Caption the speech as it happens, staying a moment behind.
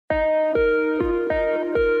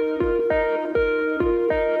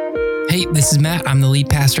This is Matt. I'm the lead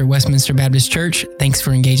pastor at Westminster Baptist Church. Thanks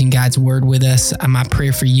for engaging God's Word with us. My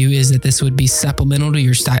prayer for you is that this would be supplemental to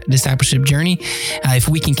your discipleship journey. If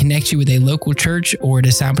we can connect you with a local church or a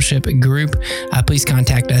discipleship group, please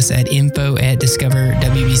contact us at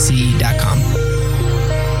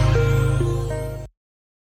info@discoverwbc.com.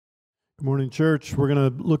 Good morning, church. We're going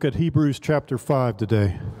to look at Hebrews chapter 5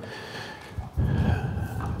 today.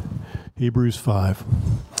 Hebrews 5.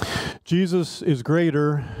 Jesus is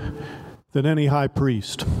greater than any high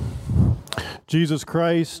priest. Jesus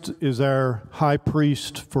Christ is our high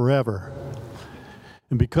priest forever.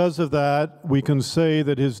 And because of that, we can say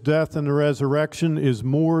that his death and resurrection is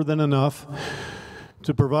more than enough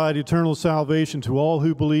to provide eternal salvation to all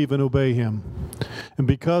who believe and obey him. And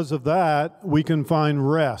because of that, we can find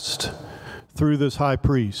rest through this high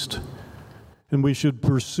priest. And we should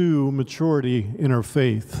pursue maturity in our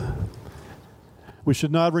faith. We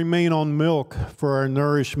should not remain on milk for our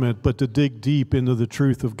nourishment, but to dig deep into the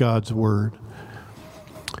truth of God's Word.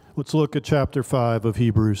 Let's look at chapter 5 of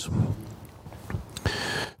Hebrews.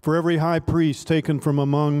 For every high priest taken from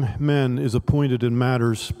among men is appointed in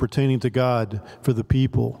matters pertaining to God for the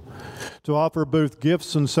people, to offer both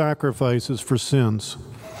gifts and sacrifices for sins.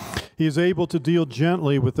 He is able to deal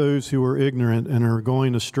gently with those who are ignorant and are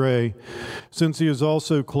going astray, since he is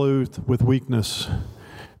also clothed with weakness.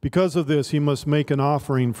 Because of this, he must make an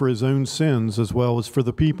offering for his own sins as well as for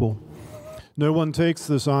the people. No one takes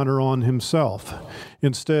this honor on himself.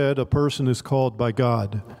 Instead, a person is called by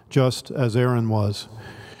God, just as Aaron was.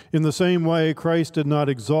 In the same way, Christ did not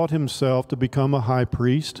exalt himself to become a high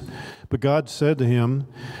priest, but God said to him,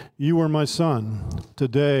 "You are my son.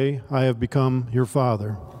 Today I have become your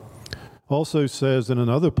father." Also says in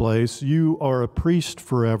another place, "You are a priest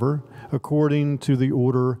forever, according to the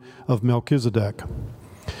order of Melchizedek."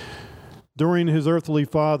 During his earthly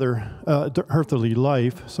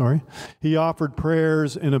life, he offered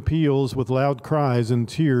prayers and appeals with loud cries and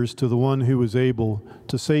tears to the one who was able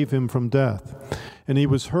to save him from death, and he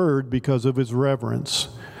was heard because of his reverence.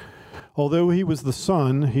 Although he was the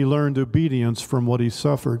Son, he learned obedience from what he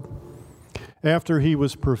suffered. After he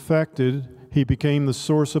was perfected, he became the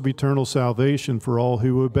source of eternal salvation for all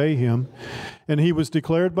who obey him, and he was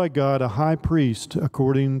declared by God a high priest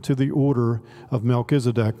according to the order of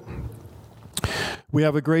Melchizedek. We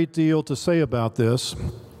have a great deal to say about this,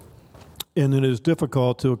 and it is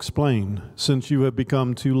difficult to explain since you have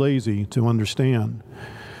become too lazy to understand.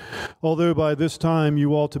 Although by this time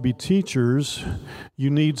you ought to be teachers, you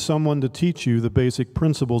need someone to teach you the basic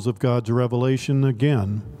principles of God's revelation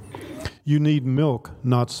again. You need milk,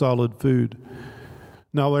 not solid food.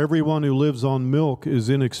 Now everyone who lives on milk is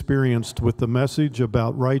inexperienced with the message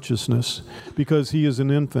about righteousness because he is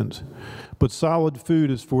an infant. But solid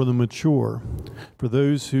food is for the mature, for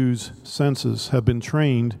those whose senses have been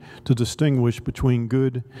trained to distinguish between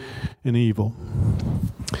good and evil.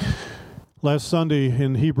 Last Sunday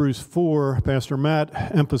in Hebrews 4, Pastor Matt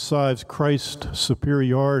emphasized Christ's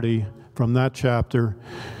superiority from that chapter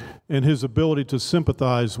and his ability to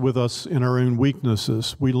sympathize with us in our own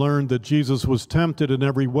weaknesses. We learned that Jesus was tempted in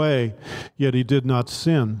every way, yet he did not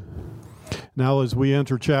sin. Now, as we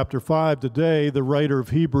enter chapter 5 today, the writer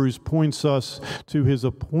of Hebrews points us to his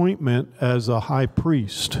appointment as a high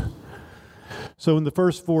priest. So in the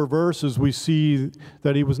first 4 verses, we see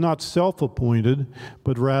that he was not self-appointed,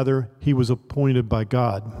 but rather he was appointed by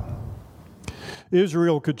God.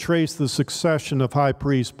 Israel could trace the succession of high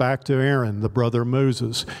priests back to Aaron, the brother of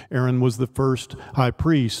Moses. Aaron was the first high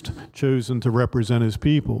priest chosen to represent his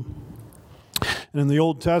people. And in the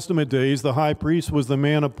Old Testament days, the high priest was the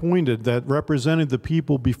man appointed that represented the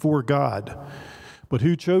people before God. But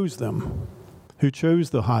who chose them? Who chose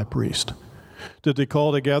the high priest? Did they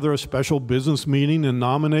call together a special business meeting and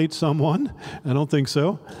nominate someone? I don't think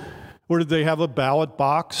so. Or did they have a ballot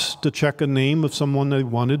box to check a name of someone they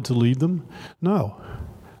wanted to lead them? No.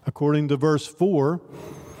 According to verse 4,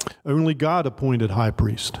 only God appointed high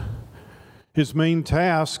priest. His main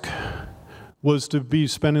task was to be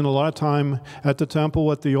spending a lot of time at the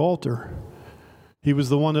temple at the altar. He was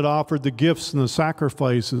the one that offered the gifts and the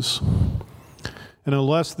sacrifices. And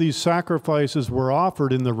unless these sacrifices were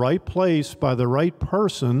offered in the right place by the right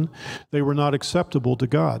person, they were not acceptable to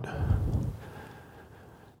God.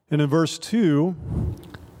 And in verse 2,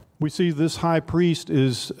 we see this high priest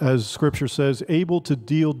is, as Scripture says, able to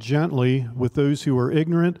deal gently with those who are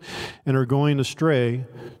ignorant and are going astray,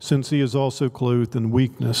 since he is also clothed in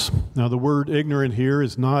weakness. Now, the word ignorant here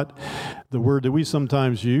is not the word that we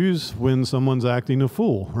sometimes use when someone's acting a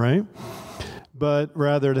fool, right? But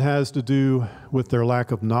rather it has to do with their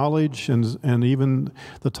lack of knowledge and even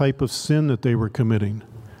the type of sin that they were committing.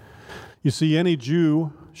 You see, any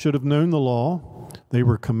Jew should have known the law. They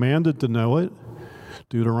were commanded to know it.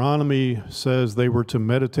 Deuteronomy says they were to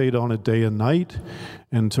meditate on it day and night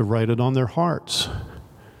and to write it on their hearts.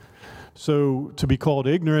 So to be called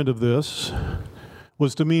ignorant of this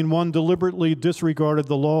was to mean one deliberately disregarded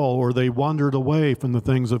the law, or they wandered away from the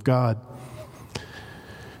things of God.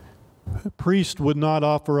 A priest would not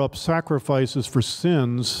offer up sacrifices for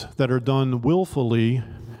sins that are done willfully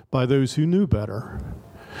by those who knew better.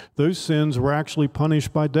 Those sins were actually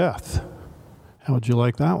punished by death. How would you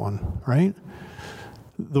like that one, right?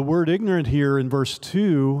 The word ignorant here in verse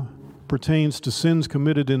 2 pertains to sins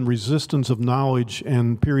committed in resistance of knowledge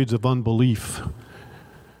and periods of unbelief.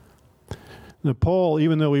 Now, Paul,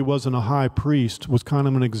 even though he wasn't a high priest, was kind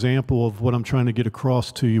of an example of what I'm trying to get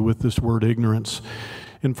across to you with this word ignorance.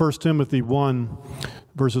 In 1 Timothy 1,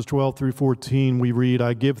 verses 12 through 14, we read,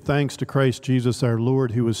 "I give thanks to Christ Jesus our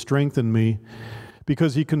Lord, who has strengthened me,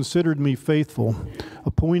 because he considered me faithful,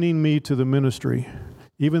 appointing me to the ministry,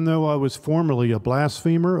 even though I was formerly a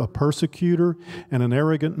blasphemer, a persecutor, and an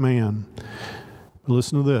arrogant man. But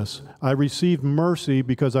listen to this. I received mercy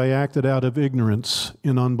because I acted out of ignorance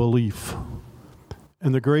in unbelief.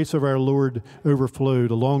 And the grace of our Lord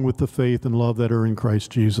overflowed along with the faith and love that are in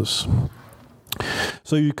Christ Jesus."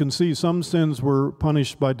 So you can see some sins were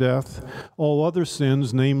punished by death. All other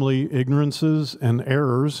sins, namely ignorances and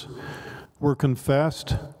errors, were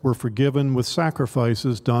confessed, were forgiven with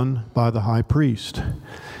sacrifices done by the high priest.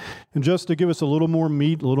 And just to give us a little more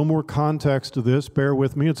meat, a little more context to this, bear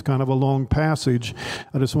with me, it's kind of a long passage.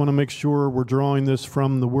 I just want to make sure we're drawing this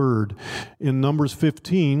from the Word. In Numbers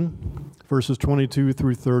 15, verses 22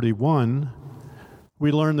 through 31,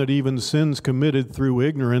 we learn that even sins committed through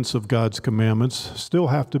ignorance of God's commandments still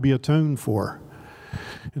have to be atoned for.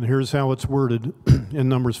 And here's how it's worded in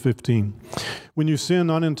Numbers 15. "When you sin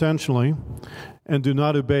unintentionally and do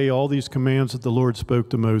not obey all these commands that the Lord spoke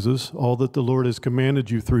to Moses, all that the Lord has commanded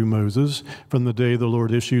you through Moses, from the day the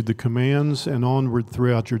Lord issued the commands and onward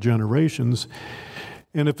throughout your generations,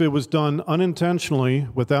 and if it was done unintentionally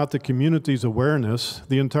without the community's awareness,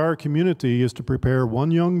 the entire community is to prepare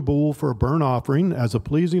one young bull for a burnt offering as a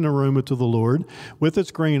pleasing aroma to the Lord, with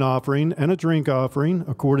its grain offering and a drink offering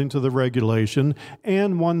according to the regulation,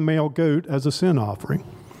 and one male goat as a sin offering.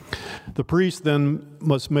 The priest then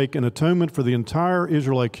must make an atonement for the entire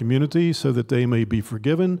Israelite community so that they may be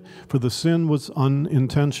forgiven, for the sin was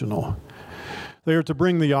unintentional. They are to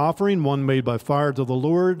bring the offering, one made by fire, to the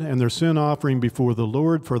Lord, and their sin offering before the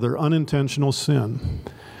Lord for their unintentional sin.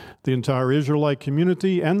 The entire Israelite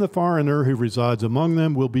community and the foreigner who resides among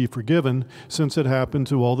them will be forgiven, since it happened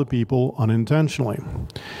to all the people unintentionally."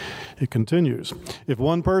 It continues, "If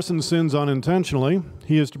one person sins unintentionally,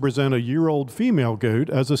 he is to present a year-old female goat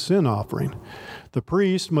as a sin offering. The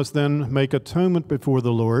priest must then make atonement before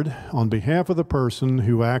the Lord on behalf of the person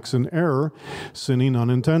who acts in error, sinning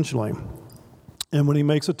unintentionally. And when he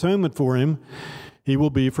makes atonement for him, he will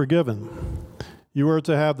be forgiven. You are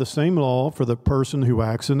to have the same law for the person who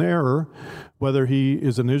acts in error, whether he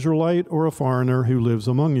is an Israelite or a foreigner who lives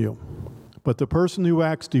among you. But the person who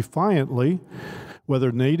acts defiantly,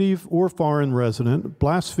 whether native or foreign resident,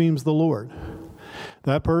 blasphemes the Lord.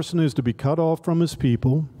 That person is to be cut off from his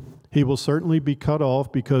people. He will certainly be cut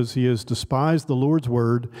off because he has despised the Lord's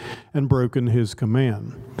word and broken his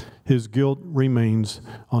command. His guilt remains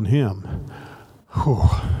on him." Whew.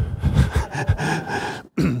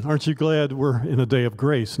 Aren't you glad we're in a day of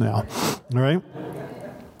grace now? All right?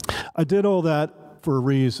 I did all that for a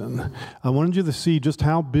reason. I wanted you to see just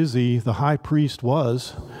how busy the high priest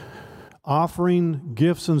was, offering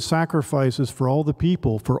gifts and sacrifices for all the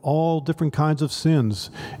people, for all different kinds of sins,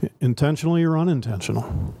 intentionally or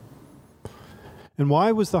unintentional. And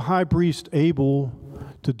why was the high priest able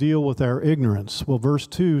to deal with our ignorance? Well, verse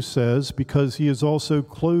 2 says, because he is also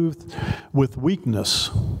clothed with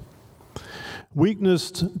weakness.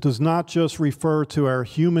 Weakness does not just refer to our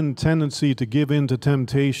human tendency to give in to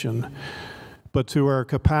temptation, but to our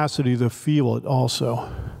capacity to feel it also.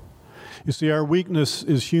 You see, our weakness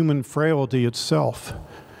is human frailty itself.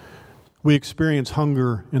 We experience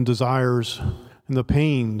hunger and desires and the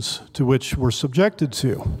pains to which we're subjected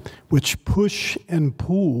to, which push and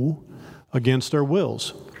pull against our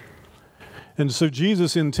wills. And so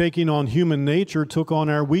Jesus, in taking on human nature, took on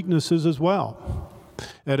our weaknesses as well.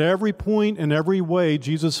 At every point and every way,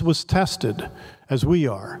 Jesus was tested as we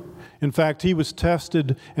are. In fact, he was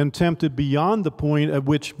tested and tempted beyond the point at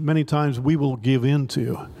which many times we will give in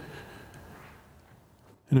to.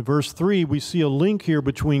 And in verse 3, we see a link here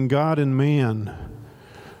between God and man,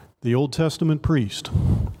 the Old Testament priest.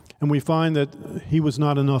 And we find that he was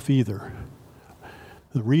not enough either.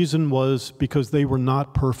 The reason was because they were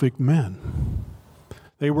not perfect men.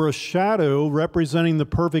 They were a shadow representing the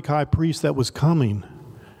perfect high priest that was coming.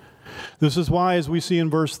 This is why, as we see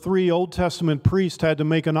in verse 3, Old Testament priests had to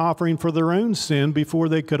make an offering for their own sin before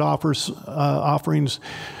they could offer offerings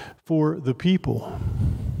for the people.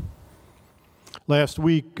 Last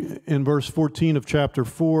week, in verse 14 of chapter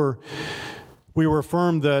 4, we were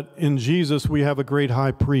affirmed that in Jesus we have a great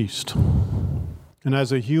high priest. And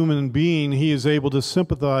as a human being, he is able to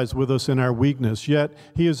sympathize with us in our weakness, yet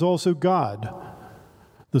he is also God.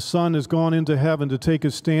 The Son has gone into heaven to take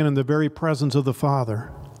his stand in the very presence of the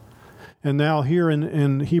Father. And now here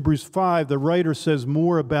in Hebrews 5, the writer says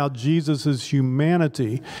more about Jesus'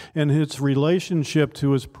 humanity and its relationship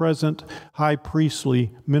to his present high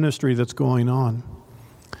priestly ministry that's going on.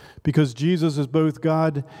 Because Jesus is both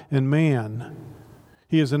God and man,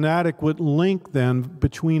 he is an adequate link then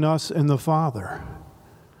between us and the Father.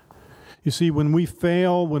 You see, when we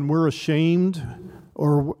fail, when we're ashamed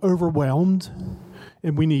or overwhelmed,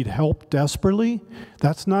 and we need help desperately,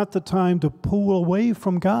 that's not the time to pull away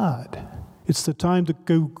from God. It's the time to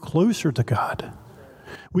go closer to God.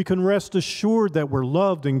 We can rest assured that we're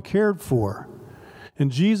loved and cared for.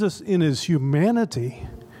 And Jesus, in his humanity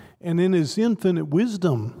and in his infinite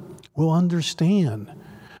wisdom, will understand.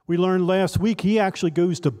 We learned last week he actually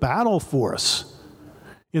goes to battle for us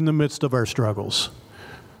in the midst of our struggles.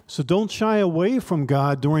 So don't shy away from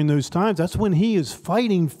God during those times. That's when he is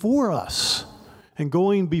fighting for us and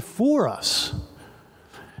going before us.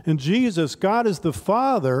 And Jesus, God as the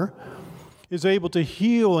Father, is able to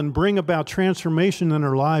heal and bring about transformation in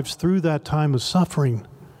our lives through that time of suffering.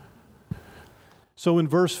 So in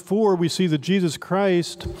verse 4, we see that Jesus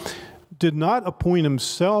Christ did not appoint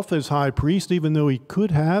himself as high priest, even though he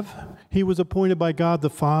could have. He was appointed by God the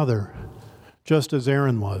Father, just as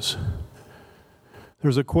Aaron was.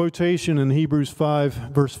 There's a quotation in Hebrews 5,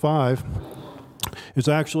 verse 5. It's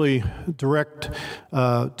actually direct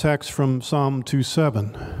text from Psalm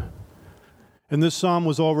 2:7. And this psalm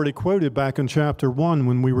was already quoted back in chapter 1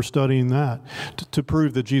 when we were studying that to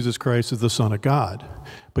prove that Jesus Christ is the Son of God.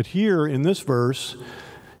 But here in this verse,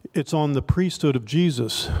 it's on the priesthood of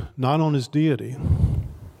Jesus, not on his deity.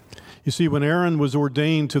 You see, when Aaron was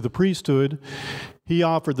ordained to the priesthood, he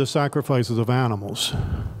offered the sacrifices of animals.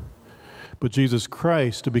 But Jesus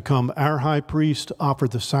Christ, to become our high priest, offered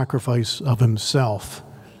the sacrifice of himself.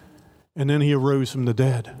 And then he arose from the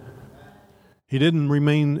dead. He didn't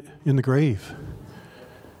remain in the grave.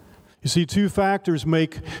 You see, two factors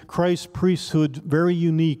make Christ's priesthood very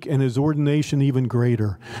unique and his ordination even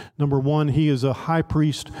greater. Number one, he is a high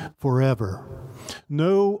priest forever.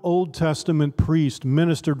 No Old Testament priest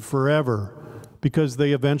ministered forever because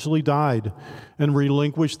they eventually died and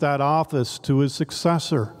relinquished that office to his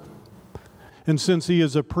successor. And since he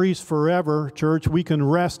is a priest forever, church, we can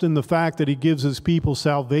rest in the fact that he gives his people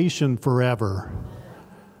salvation forever.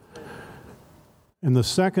 And the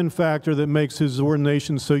second factor that makes his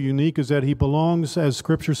ordination so unique is that he belongs, as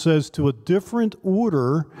Scripture says, to a different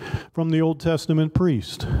order from the Old Testament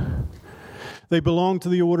priest. They belong to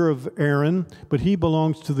the order of Aaron, but he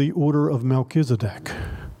belongs to the order of Melchizedek.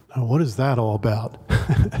 Now, what is that all about?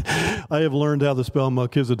 I have learned how to spell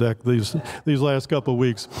Melchizedek these last couple of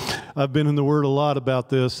weeks. I've been in the Word a lot about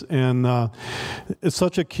this, and it's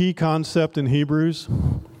such a key concept in Hebrews.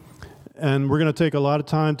 And we're going to take a lot of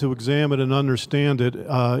time to examine and understand it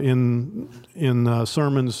in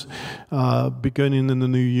sermons beginning in the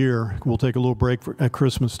new year. We'll take a little break at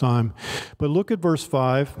Christmas time. But look at verse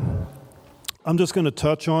 5. I'm just going to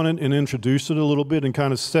touch on it and introduce it a little bit and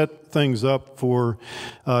kind of set things up for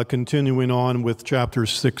continuing on with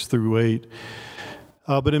chapters 6 through 8.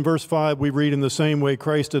 But in verse 5, we read, "In the same way,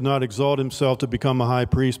 Christ did not exalt himself to become a high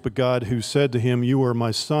priest, but God, who said to him, 'You are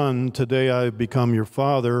my son, today I have become your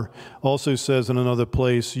father,' also says in another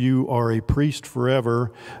place, 'You are a priest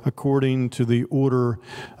forever, according to the order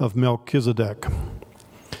of Melchizedek.'"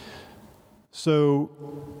 So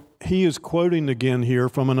he is quoting again here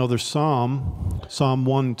from another psalm, Psalm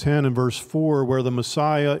 110 and verse 4, where the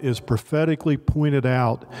Messiah is prophetically pointed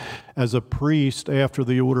out as a priest after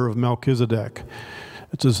the order of Melchizedek.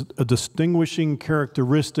 It's a distinguishing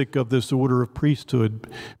characteristic of this order of priesthood,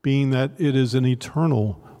 being that it is an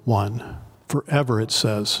eternal one, forever, it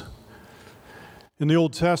says. In the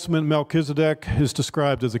Old Testament, Melchizedek is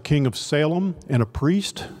described as a king of Salem and a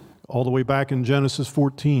priest, all the way back in Genesis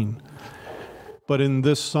 14. But in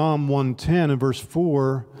this Psalm 110 and verse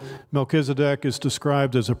 4, Melchizedek is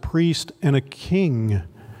described as a priest and a king,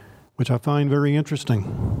 which I find very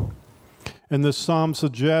interesting. And this psalm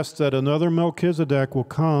suggests that another Melchizedek will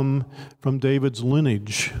come from David's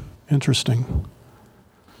lineage. Interesting.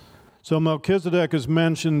 So Melchizedek is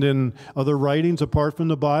mentioned in other writings apart from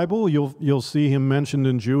the Bible. You'll see him mentioned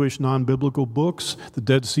in Jewish non-biblical books, the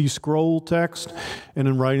Dead Sea Scroll text, and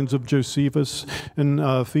in writings of Josephus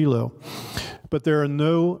and Philo. But there are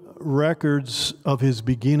no records of his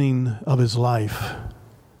beginning of his life,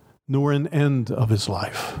 nor an end of his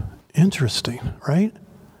life. Interesting, right?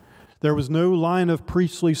 There was no line of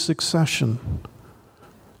priestly succession.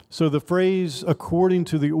 So the phrase, according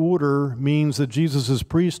to the order, means that Jesus'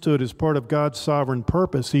 priesthood is part of God's sovereign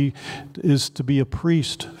purpose. He is to be a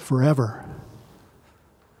priest forever.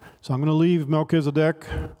 So I'm going to leave Melchizedek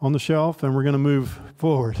on the shelf, and we're going to move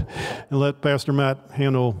forward and let Pastor Matt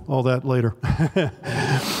handle all that later.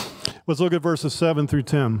 Let's look at verses 7 through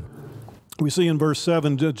 10. We see in verse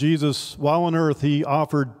 7 that Jesus, while on earth, he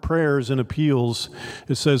offered prayers and appeals,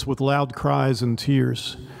 it says, with loud cries and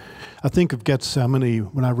tears. I think of Gethsemane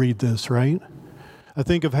when I read this, right? I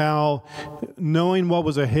think of how, knowing what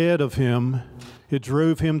was ahead of him, it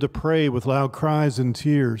drove him to pray with loud cries and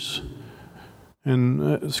tears.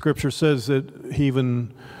 And Scripture says that he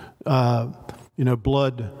even,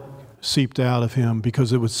 blood seeped out of him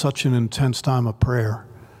because it was such an intense time of prayer.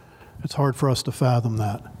 It's hard for us to fathom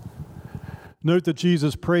that. Note that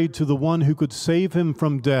Jesus prayed to the one who could save him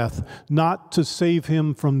from death, not to save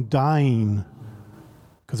him from dying.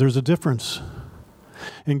 Because there's a difference.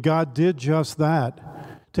 And God did just that,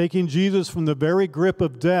 taking Jesus from the very grip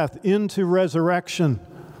of death into resurrection.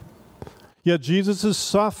 Yet Jesus'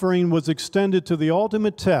 suffering was extended to the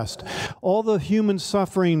ultimate test. All the human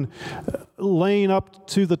suffering laying up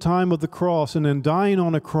to the time of the cross and then dying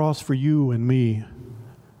on a cross for you and me.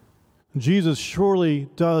 Jesus surely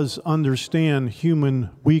does understand human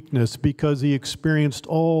weakness because he experienced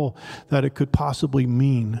all that it could possibly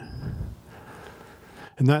mean.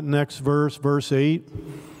 And that next verse, verse 8,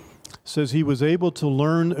 says he was able to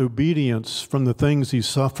learn obedience from the things he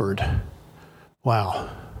suffered. Wow.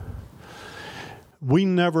 We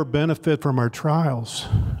never benefit from our trials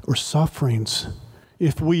or sufferings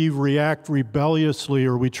if we react rebelliously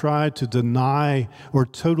or we try to deny or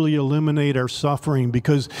totally eliminate our suffering.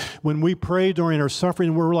 Because when we pray during our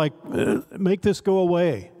suffering, we're like, make this go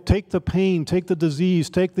away. Take the pain, take the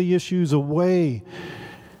disease, take the issues away.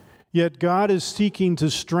 Yet God is seeking to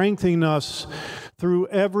strengthen us through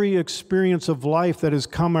every experience of life that has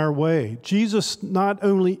come our way. Jesus not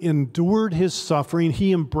only endured his suffering,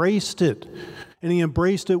 he embraced it. And he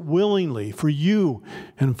embraced it willingly for you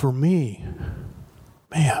and for me.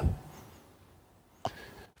 Man.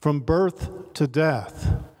 From birth to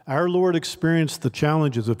death, our Lord experienced the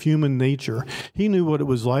challenges of human nature. He knew what it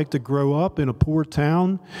was like to grow up in a poor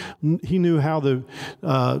town. He knew how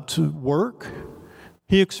to work.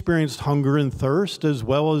 He experienced hunger and thirst as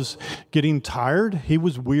well as getting tired. He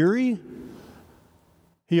was weary.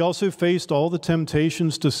 He also faced all the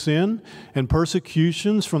temptations to sin and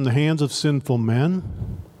persecutions from the hands of sinful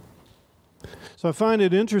men. So I find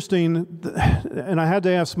it interesting, and I had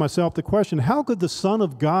to ask myself the question, how could the Son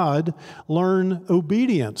of God learn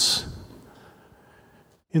obedience?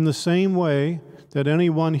 In the same way that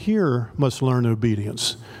anyone here must learn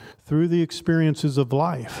obedience, through the experiences of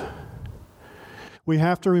life. We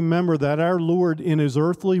have to remember that our Lord in his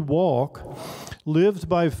earthly walk lived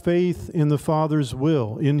by faith in the Father's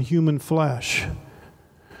will, in human flesh.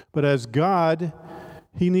 But as God,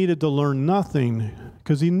 he needed to learn nothing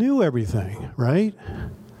because he knew everything, right?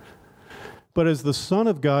 But as the Son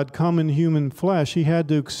of God come in human flesh, he had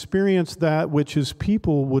to experience that which his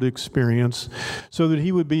people would experience so that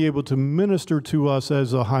he would be able to minister to us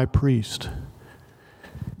as a high priest.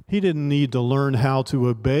 He didn't need to learn how to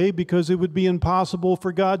obey because it would be impossible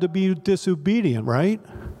for God to be disobedient, right?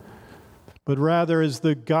 But rather, as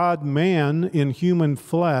the God-man in human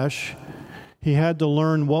flesh, he had to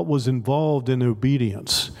learn what was involved in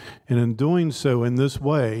obedience. And in doing so in this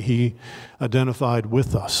way, he identified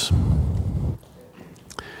with us.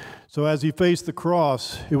 So as he faced the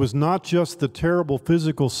cross, it was not just the terrible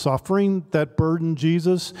physical suffering that burdened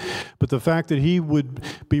Jesus, but the fact that he would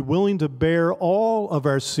be willing to bear all of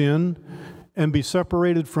our sin and be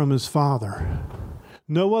separated from his Father.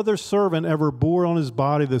 No other servant ever bore on his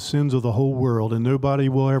body the sins of the whole world, and nobody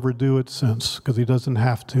will ever do it since, because he doesn't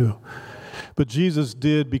have to. But Jesus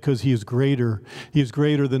did because he is greater. He is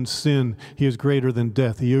greater than sin. He is greater than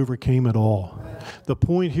death. He overcame it all. The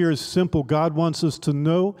point here is simple. God wants us to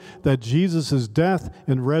know that Jesus' death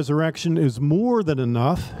and resurrection is more than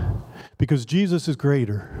enough because Jesus is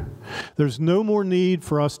greater. There's no more need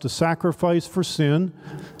for us to sacrifice for sin.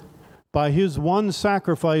 By his one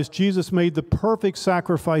sacrifice, Jesus made the perfect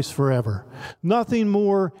sacrifice forever. Nothing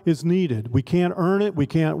more is needed. We can't earn it. We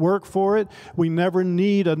can't work for it. We never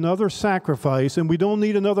need another sacrifice, and we don't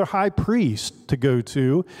need another high priest to go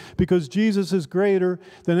to, because Jesus is greater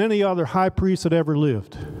than any other high priest that ever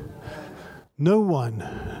lived. No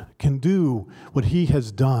one can do what he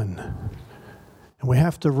has done. And we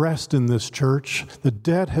have to rest in this, church. The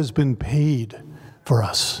debt has been paid for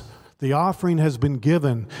us. The offering has been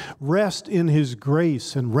given. Rest in his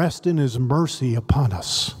grace and rest in his mercy upon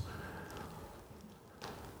us.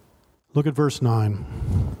 Look at verse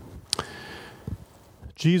 9.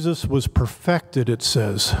 Jesus was perfected, it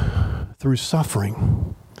says, through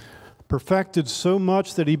suffering. Perfected so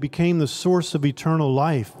much that he became the source of eternal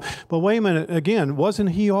life. But wait a minute, again, wasn't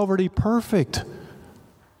he already perfect?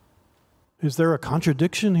 Is there a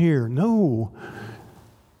contradiction here? No.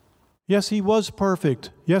 Yes, he was perfect.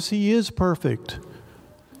 Yes, he is perfect.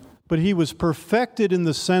 But he was perfected in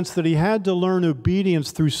the sense that he had to learn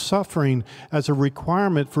obedience through suffering as a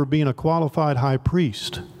requirement for being a qualified high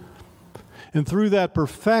priest. And through that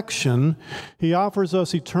perfection, he offers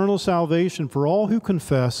us eternal salvation for all who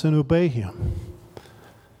confess and obey him.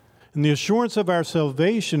 And the assurance of our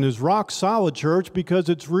salvation is rock solid, church, because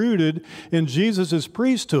it's rooted in Jesus'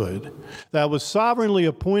 priesthood that was sovereignly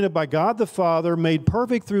appointed by God the Father, made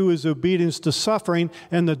perfect through his obedience to suffering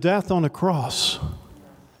and the death on a cross.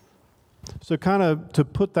 So kind of to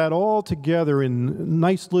put that all together in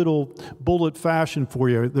nice little bullet fashion for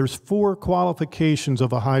you, there's 4 qualifications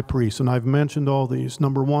of a high priest, and I've mentioned all these.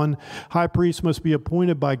 Number 1, high priest must be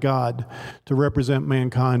appointed by God to represent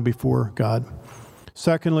mankind before God.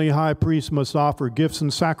 Secondly, high priest must offer gifts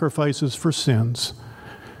and sacrifices for sins.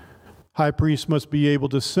 High priests must be able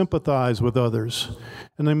to sympathize with others,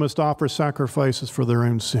 and they must offer sacrifices for their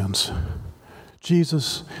own sins.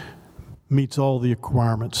 Jesus meets all the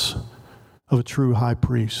requirements of a true high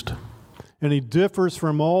priest. And he differs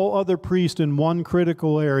from all other priests in one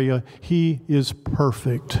critical area. He is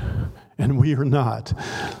perfect, and we are not,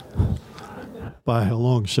 by a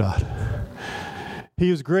long shot. He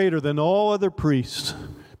is greater than all other priests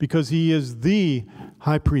because he is the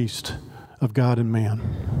high priest of God and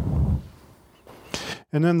man.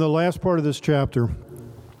 And then the last part of this chapter,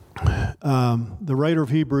 the writer of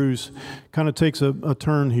Hebrews kind of takes a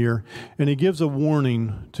turn here, and he gives a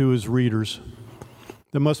warning to his readers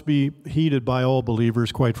that must be heeded by all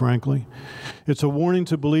believers, quite frankly. It's a warning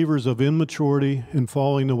to believers of immaturity and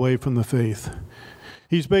falling away from the faith.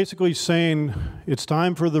 He's basically saying it's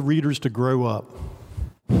time for the readers to grow up.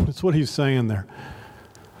 That's what he's saying there.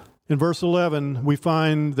 In verse 11, we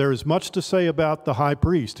find there is much to say about the high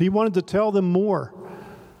priest. He wanted to tell them more,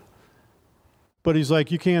 but he's like,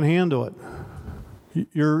 you can't handle it.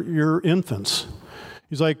 You're infants.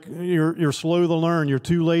 He's like, you're slow to learn. You're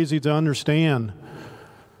too lazy to understand.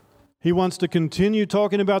 He wants to continue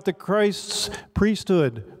talking about the Christ's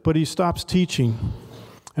priesthood, but he stops teaching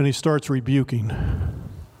and he starts rebuking.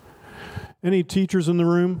 Any teachers in the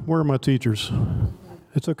room? Where are my teachers?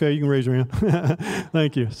 It's okay, you can raise your hand.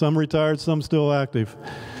 Thank you. Some retired, some still active.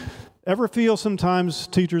 Ever feel sometimes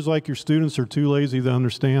teachers like your students are too lazy to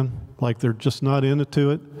understand? Like they're just not into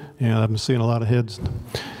it? Yeah, I've been seeing a lot of heads.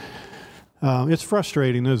 It's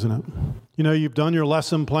frustrating, isn't it? You know, you've done your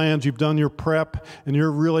lesson plans, you've done your prep, and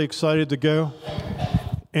you're really excited to go.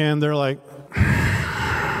 And they're like,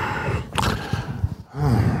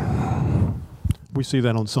 we see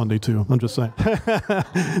that on Sunday too. I'm just saying.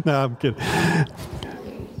 No, I'm kidding.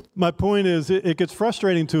 My point is, it gets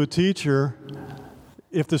frustrating to a teacher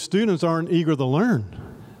if the students aren't eager to learn,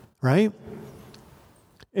 right?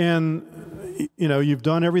 And, you know, you've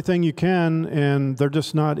done everything you can, and they're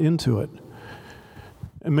just not into it.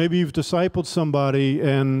 And maybe you've discipled somebody,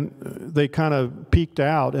 and they kind of peaked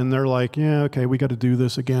out, and they're like, yeah, okay, we got to do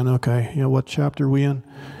this again. Okay, you know, what chapter are we in?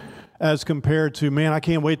 As compared to, man, I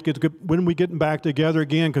can't wait to get when we getting back together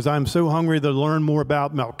again because I'm so hungry to learn more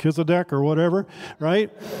about Melchizedek or whatever, right?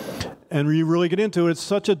 And you really get into it. It's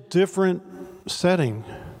such a different setting.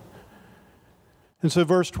 And so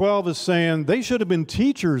verse 12 is saying they should have been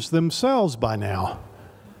teachers themselves by now,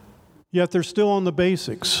 yet they're still on the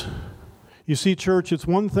basics. You see, church, it's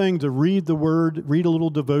one thing to read the Word, read a little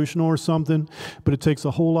devotional or something, but it takes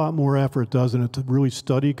a whole lot more effort, doesn't it, to really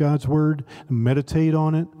study God's Word, meditate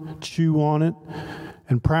on it, chew on it,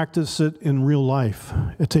 and practice it in real life.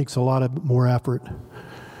 It takes a lot of more effort.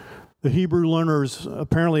 The Hebrew learners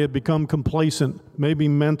apparently had become complacent, maybe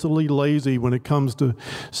mentally lazy when it comes to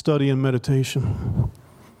study and meditation.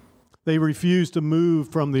 They refused to move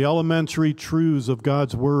from the elementary truths of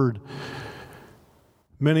God's Word.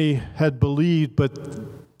 Many had believed,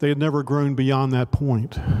 but they had never grown beyond that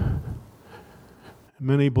point.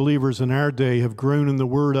 Many believers in our day have grown in the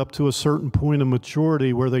Word up to a certain point of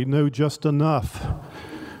maturity where they know just enough.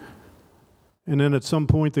 And then at some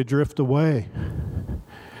point they drift away.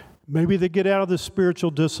 Maybe they get out of the spiritual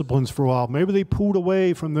disciplines for a while. Maybe they pulled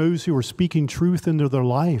away from those who are speaking truth into their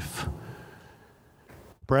life.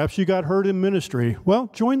 Perhaps you got hurt in ministry. Well,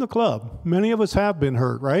 join the club. Many of us have been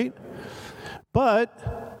hurt, right?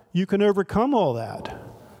 But you can overcome all that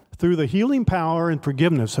through the healing power and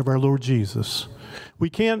forgiveness of our Lord Jesus. We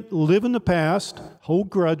can't live in the past, hold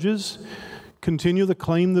grudges, continue to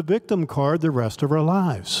claim the victim card the rest of our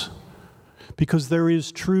lives. Because there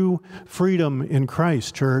is true freedom in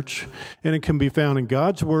Christ, church, and it can be found in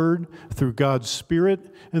God's Word, through God's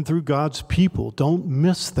Spirit, and through God's people. Don't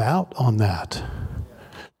miss out on that.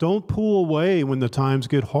 Don't pull away when the times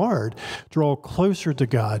get hard. Draw closer to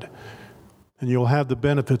God, and you'll have the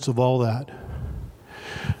benefits of all that.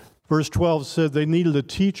 Verse 12 said they needed a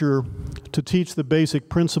teacher to teach the basic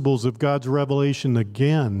principles of God's revelation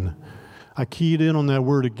again. I keyed in on that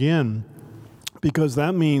word again because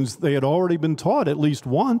that means they had already been taught at least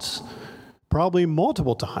once, probably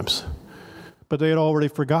multiple times, but they had already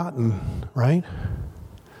forgotten, right?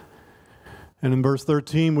 And in verse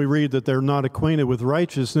 13, we read that they're not acquainted with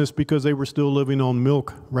righteousness because they were still living on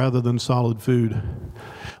milk rather than solid food.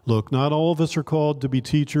 Look, not all of us are called to be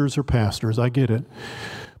teachers or pastors. I get it.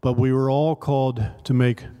 But we were all called to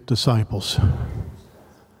make disciples.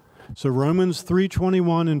 So Romans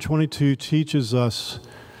 3:21 and 22 teaches us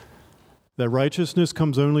that righteousness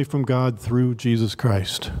comes only from God through Jesus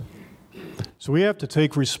Christ. So we have to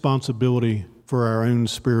take responsibility for our own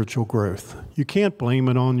spiritual growth. You can't blame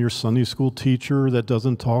it on your Sunday school teacher that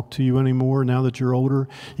doesn't talk to you anymore now that you're older.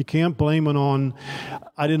 You can't blame it on,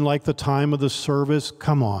 I didn't like the time of the service.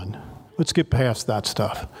 Come on, let's get past that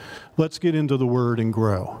stuff. Let's get into the Word and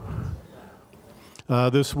grow.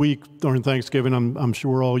 This week during Thanksgiving, I'm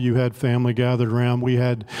sure all you had family gathered around. We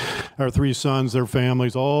had our 3 sons, their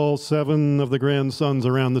families, all 7 of the grandsons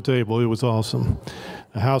around the table. It was awesome.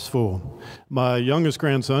 A house full. My youngest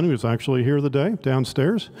grandson, who's actually here today,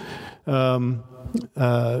 downstairs,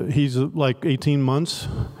 he's like 18 months.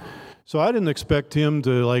 So I didn't expect him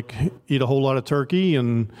to eat a whole lot of turkey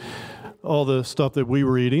and all the stuff that we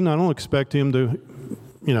were eating. I don't expect him to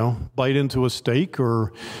bite into a steak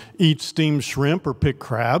or eat steamed shrimp or pick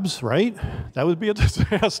crabs, right? That would be a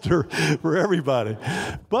disaster for everybody.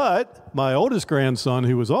 But my oldest grandson,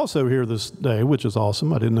 who was also here this day, which is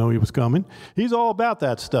awesome, I didn't know he was coming, he's all about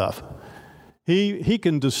that stuff. He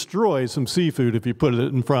can destroy some seafood if you put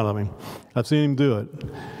it in front of him. I've seen him do it.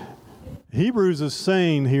 Hebrews is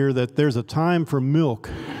saying here that there's a time for milk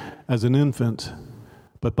as an infant,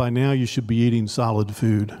 but by now you should be eating solid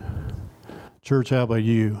food. Church, how about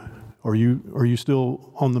you? Are you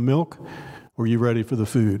still on the milk, or are you ready for the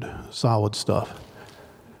food, solid stuff?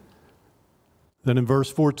 Then in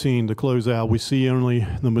verse 14, to close out, we see only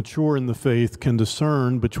the mature in the faith can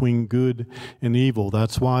discern between good and evil.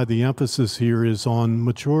 That's why the emphasis here is on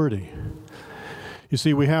maturity. You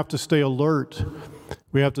see, we have to stay alert.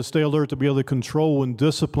 We have to stay alert to be able to control and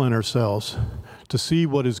discipline ourselves, to see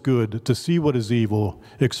what is good, to see what is evil,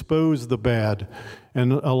 expose the bad,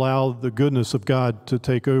 and allow the goodness of God to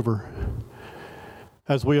take over.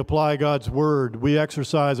 As we apply God's Word, we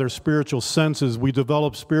exercise our spiritual senses. We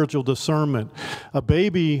develop spiritual discernment. A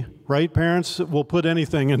baby, right, parents, will put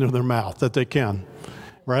anything into their mouth that they can,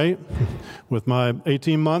 right? With my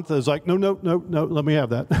 18-month, it's like, no, let me have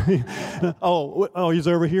that. oh, he's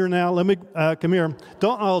over here now. Let me, come here.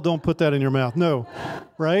 Don't put that in your mouth. No,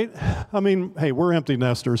 right? I mean, hey, we're empty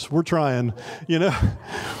nesters. We're trying,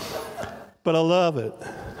 But I love it.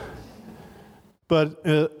 But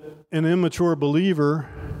an immature believer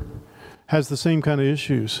has the same kind of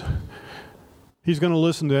issues. He's going to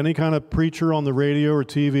listen to any kind of preacher on the radio or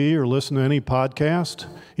TV or listen to any podcast.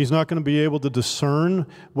 He's not going to be able to discern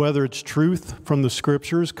whether it's truth from the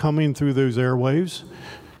Scriptures coming through those airwaves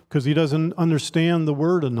because he doesn't understand the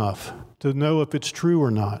Word enough to know if it's true or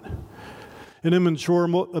not. An immature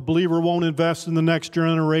believer won't invest in the next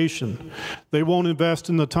generation. They won't invest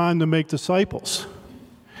in the time to make disciples.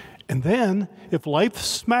 And then, if life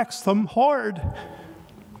smacks them hard,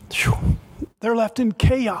 they're left in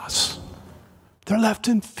chaos. They're left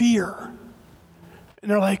in fear.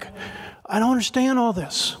 And they're like, I don't understand all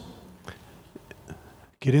this.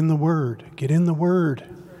 Get in the Word. Get in the Word.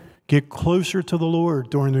 Get closer to the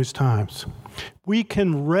Lord during those times. We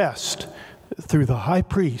can rest through the high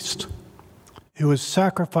priest who has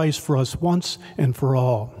sacrificed for us once and for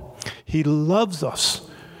all. He loves us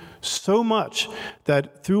so much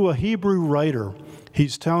that through a Hebrew writer,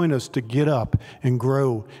 he's telling us to get up and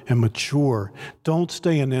grow and mature. Don't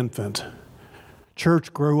stay an infant.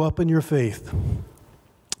 Church, grow up in your faith.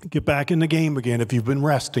 Get back in the game again if you've been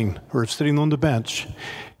resting or sitting on the bench.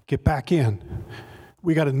 Get back in.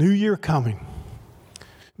 We got a new year coming.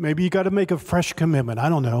 Maybe you got to make a fresh commitment. I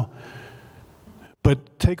don't know.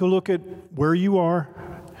 But take a look at where you are,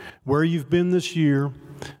 where you've been this year.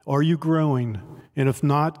 Are you growing? And if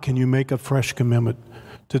not, can you make a fresh commitment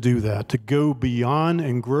to do that, to go beyond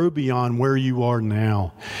and grow beyond where you are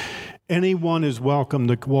now? Anyone is welcome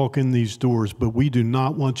to walk in these doors, but we do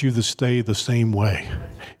not want you to stay the same way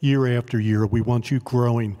year after year. We want you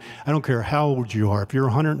growing. I don't care how old you are. If you're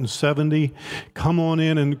 170, come on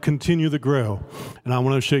in and continue to grow. And I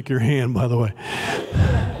want to shake your hand, by the way.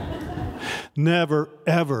 Never,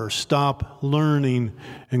 ever stop learning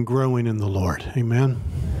and growing in the Lord. Amen.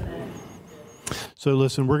 So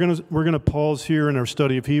listen, we're gonna pause here in our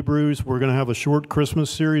study of Hebrews. We're gonna have a short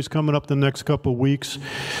Christmas series coming up the next couple of weeks.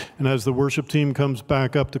 And as the worship team comes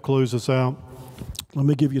back up to close us out, let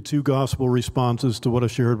me give you 2 gospel responses to what I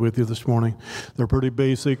shared with you this morning. They're pretty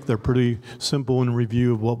basic. They're pretty simple in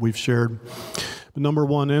review of what we've shared. But number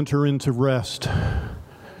 1, enter into rest.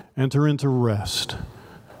 Enter into rest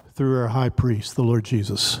through our high priest, the Lord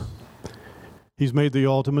Jesus. He's made the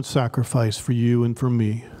ultimate sacrifice for you and for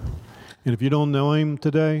me. And if you don't know him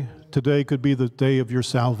today could be the day of your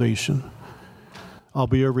salvation. I'll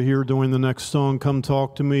be over here during the next song. Come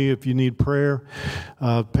talk to me if you need prayer.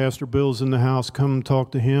 Pastor Bill's in the house. Come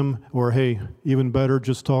talk to him. Or, hey, even better,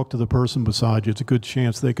 just talk to the person beside you. It's a good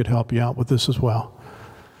chance they could help you out with this as well.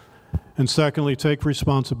 And secondly, take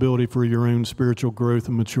responsibility for your own spiritual growth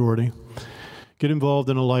and maturity. Get involved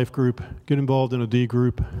in a life group. Get involved in a D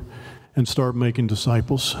group. And start making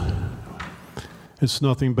disciples. It's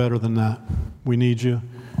nothing better than that. We need you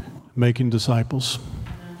making disciples.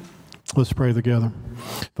 Let's pray together.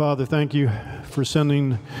 Father, thank you for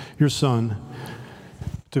sending your Son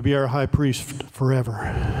to be our high priest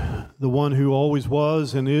forever, the one who always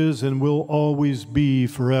was and is and will always be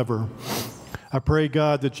forever. I pray,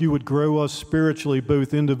 God, that you would grow us spiritually,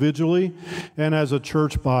 both individually and as a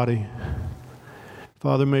church body.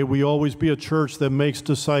 Father, may we always be a church that makes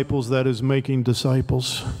disciples, that is making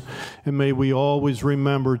disciples. And may we always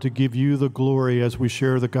remember to give you the glory as we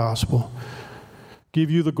share the gospel. Give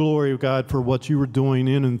you the glory, God, for what you are doing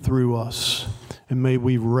in and through us. And may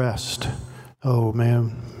we rest. Oh,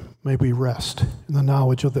 man, may we rest in the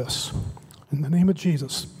knowledge of this. In the name of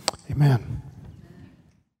Jesus, amen.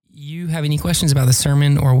 You have any questions about the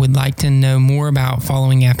sermon or would like to know more about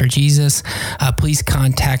following after Jesus, please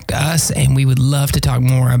contact us, and we would love to talk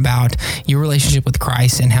more about your relationship with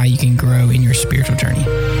Christ and how you can grow in your spiritual journey.